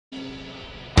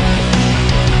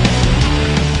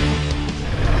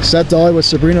Set Dolly with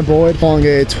Sabrina Boyd following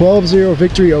a 12-0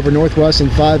 victory over Northwest in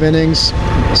 5 innings.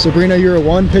 Sabrina, you're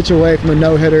 1 pitch away from a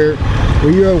no-hitter.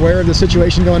 Were you aware of the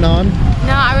situation going on?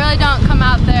 No, I really don't come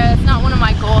out there. It's not one of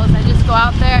my goals. I just go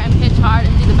out there and pitch hard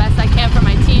and do the best I can for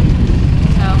my team.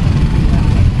 So.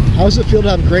 How does it feel to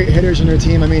have great hitters on your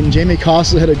team? I mean, Jamie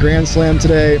Costa hit a grand slam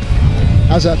today.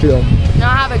 How's that feel?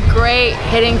 I have a great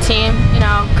hitting team,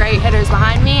 great hitters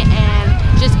behind me,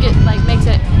 and just makes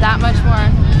it that much more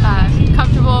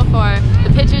comfortable for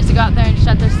the pitchers to go out there and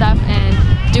shut their stuff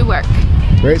and do work.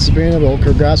 Great, Sabrina. Well,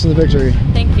 congrats on the victory.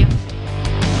 Thank you.